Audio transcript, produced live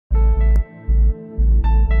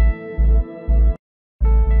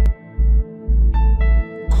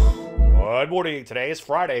morning. Today is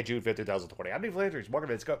Friday, June 5th, 2020. I'm Landry. Market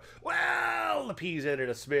minutes go. Well, the P's ended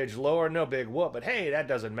a smidge lower. No big whoop, but hey, that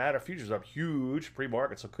doesn't matter. Futures up huge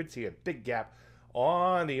pre-market, so could see a big gap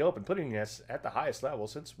on the open, putting us at the highest level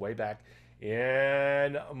since way back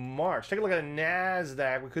in March. Take a look at the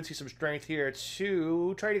NASDAQ. We could see some strength here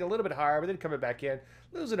too. Trading a little bit higher, but then coming back in,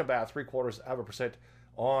 losing about 0.75%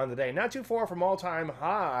 on the day. Not too far from all-time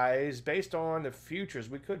highs. Based on the futures,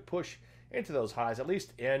 we could push into those highs, at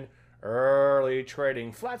least in early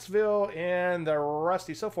trading. Flatsville and the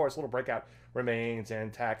Rusty, so far, its little breakout remains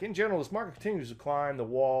intact. In general, this market continues to climb the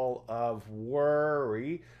wall of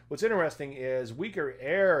worry. What's interesting is weaker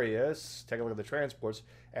areas, take a look at the transports,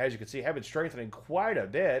 as you can see, have been strengthening quite a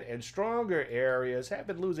bit, and stronger areas have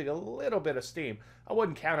been losing a little bit of steam. I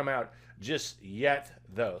wouldn't count them out just yet,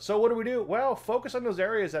 though. So what do? Well, focus on those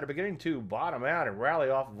areas that are beginning to bottom out and rally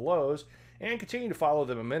off of lows, and continue to follow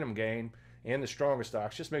the momentum gain in the stronger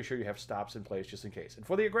stocks. Just make sure you have stops in place just in case. And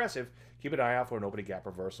for the aggressive, keep an eye out for an opening gap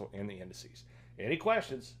reversal in the indices. Any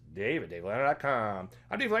questions? Dave at DaveLandry.com.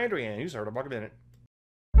 I'm Dave Landry, and you heard a Market Minute.